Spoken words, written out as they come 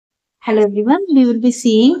Hello everyone, we will be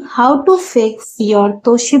seeing how to fix your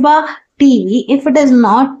Toshiba TV if it is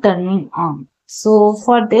not turning on. So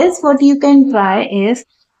for this, what you can try is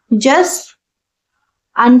just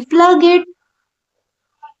unplug it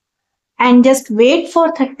and just wait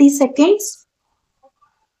for 30 seconds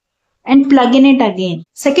and plug in it again.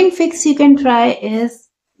 Second fix you can try is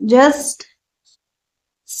just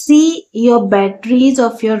see your batteries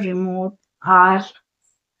of your remote are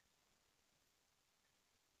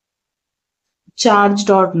charged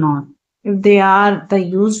or not. If they are the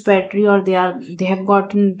used battery or they have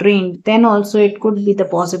gotten drained, then also it could be the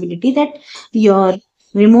possibility that your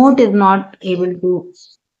remote is not able to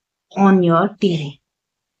on your TV.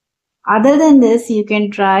 Other than this, you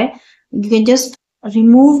can just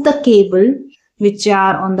remove the cable which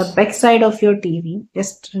are on the back side of your TV.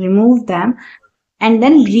 Just remove them and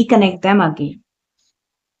then reconnect them again.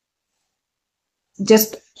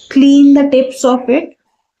 Just clean the tips of it,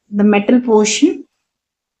 the metal portion,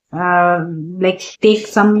 like take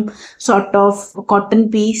some sort of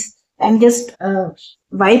cotton piece and just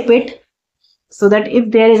wipe it so that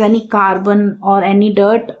if there is any carbon or any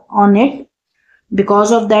dirt on it,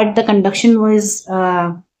 because of that the conduction was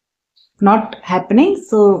not happening,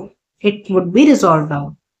 so it would be resolved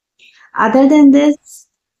out. Other than this,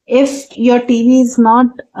 if your TV is not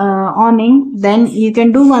owning, then you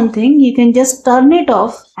can do one thing. You can just turn it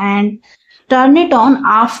off and turn it on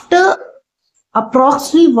after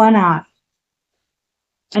approximately 1 hour,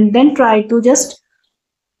 and then try to just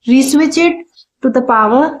reswitch it to the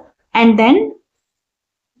power, and then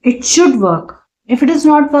it should work. If it is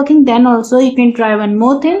not working, then also you can try one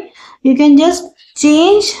more thing. You can just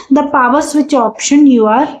change the power switch option you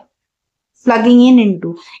are plugging in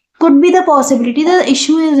into. Could be the possibility the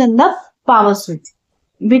issue is in the power switch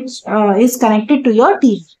which is connected to your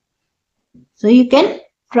TV. So you can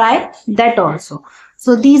try that also.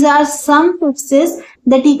 So these are some fixes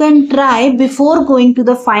that you can try before going to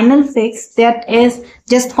the final fix, that is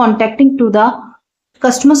just contacting to the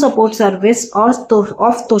customer support service of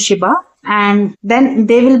Toshiba, and then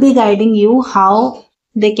they will be guiding you how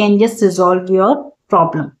they can just resolve your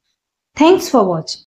problem. Thanks for watching.